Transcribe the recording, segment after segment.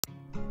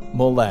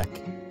Moleac.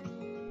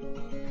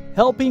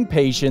 Helping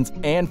patients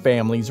and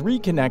families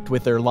reconnect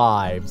with their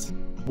lives.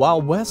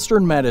 While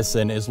Western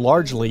medicine is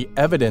largely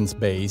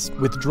evidence-based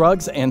with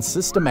drugs and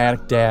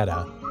systematic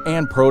data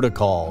and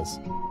protocols,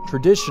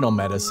 traditional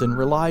medicine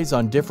relies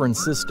on different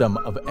system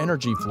of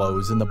energy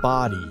flows in the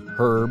body,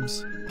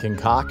 herbs,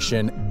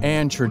 concoction,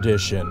 and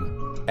tradition.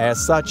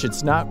 As such,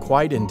 it's not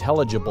quite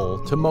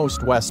intelligible to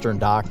most Western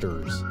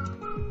doctors.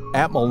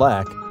 At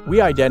Moleac, we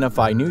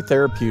identify new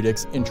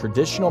therapeutics in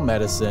traditional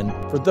medicine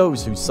for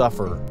those who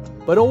suffer,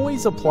 but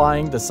always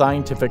applying the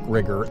scientific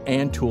rigor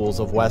and tools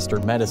of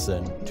Western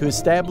medicine to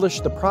establish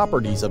the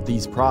properties of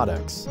these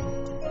products.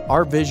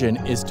 Our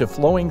vision is to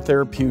flowing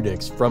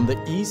therapeutics from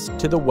the East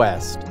to the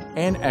West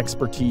and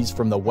expertise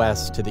from the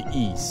West to the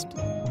East.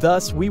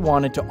 Thus, we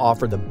wanted to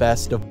offer the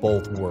best of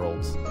both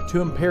worlds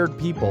to impaired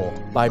people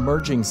by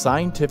merging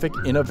scientific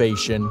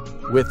innovation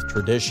with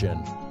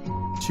tradition.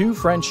 Two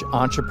French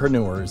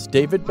entrepreneurs,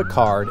 David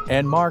Picard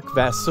and Marc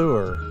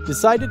Vasseur,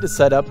 decided to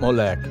set up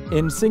Moleac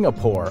in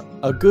Singapore,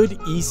 a good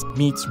East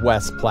meets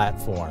West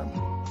platform.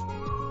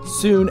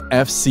 Soon,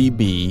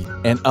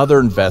 FCB and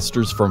other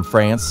investors from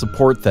France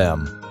support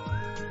them.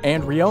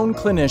 And renowned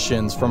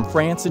clinicians from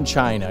France and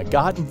China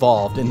got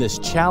involved in this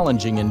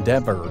challenging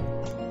endeavor.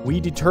 We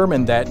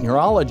determined that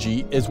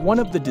neurology is one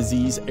of the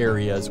disease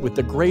areas with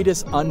the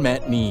greatest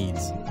unmet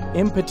needs,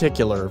 in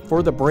particular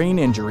for the brain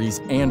injuries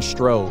and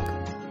stroke.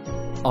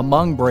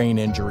 Among brain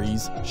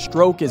injuries,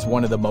 stroke is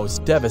one of the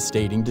most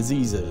devastating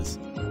diseases.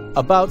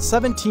 About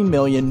 17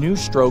 million new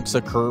strokes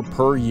occur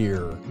per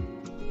year.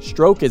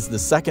 Stroke is the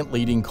second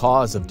leading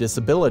cause of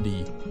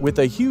disability, with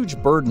a huge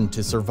burden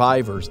to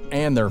survivors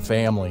and their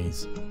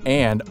families,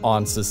 and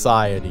on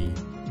society.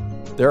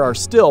 There are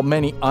still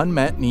many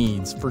unmet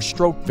needs for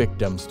stroke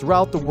victims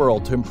throughout the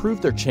world to improve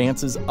their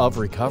chances of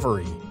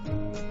recovery.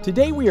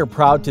 Today we are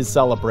proud to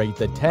celebrate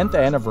the 10th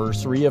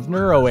anniversary of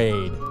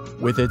NeuroAid.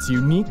 With its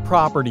unique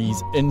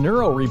properties in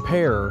neural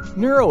repair,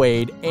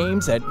 NeuroAid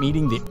aims at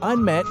meeting the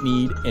unmet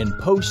need in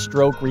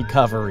post-stroke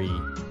recovery.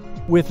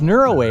 With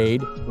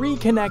NeuroAid,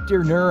 reconnect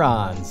your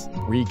neurons,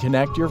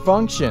 reconnect your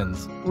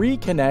functions,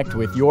 reconnect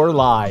with your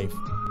life.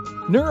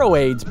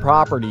 NeuroAid's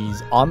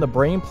properties on the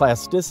brain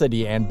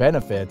plasticity and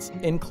benefits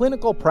in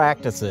clinical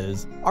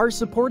practices are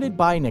supported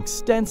by an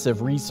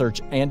extensive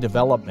research and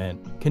development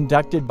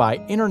conducted by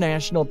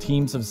international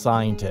teams of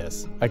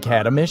scientists,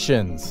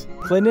 academicians,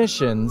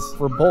 clinicians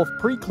for both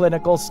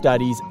preclinical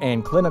studies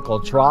and clinical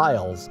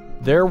trials.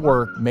 Their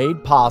work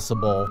made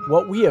possible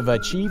what we have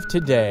achieved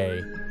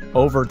today.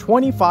 Over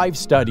 25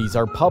 studies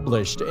are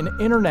published in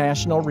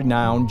international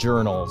renowned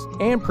journals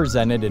and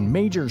presented in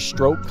major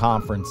stroke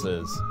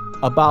conferences.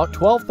 About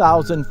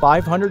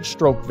 12,500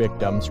 stroke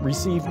victims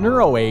receive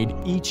NeuroAid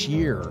each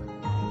year.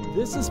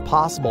 This is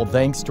possible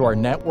thanks to our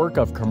network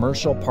of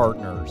commercial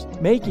partners,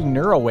 making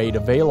NeuroAid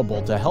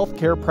available to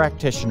healthcare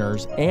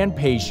practitioners and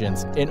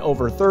patients in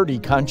over 30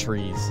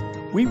 countries.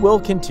 We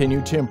will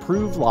continue to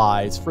improve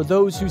lives for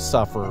those who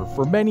suffer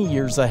for many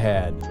years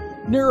ahead.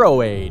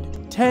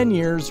 NeuroAid, 10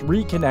 years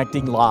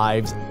reconnecting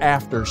lives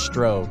after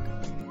stroke.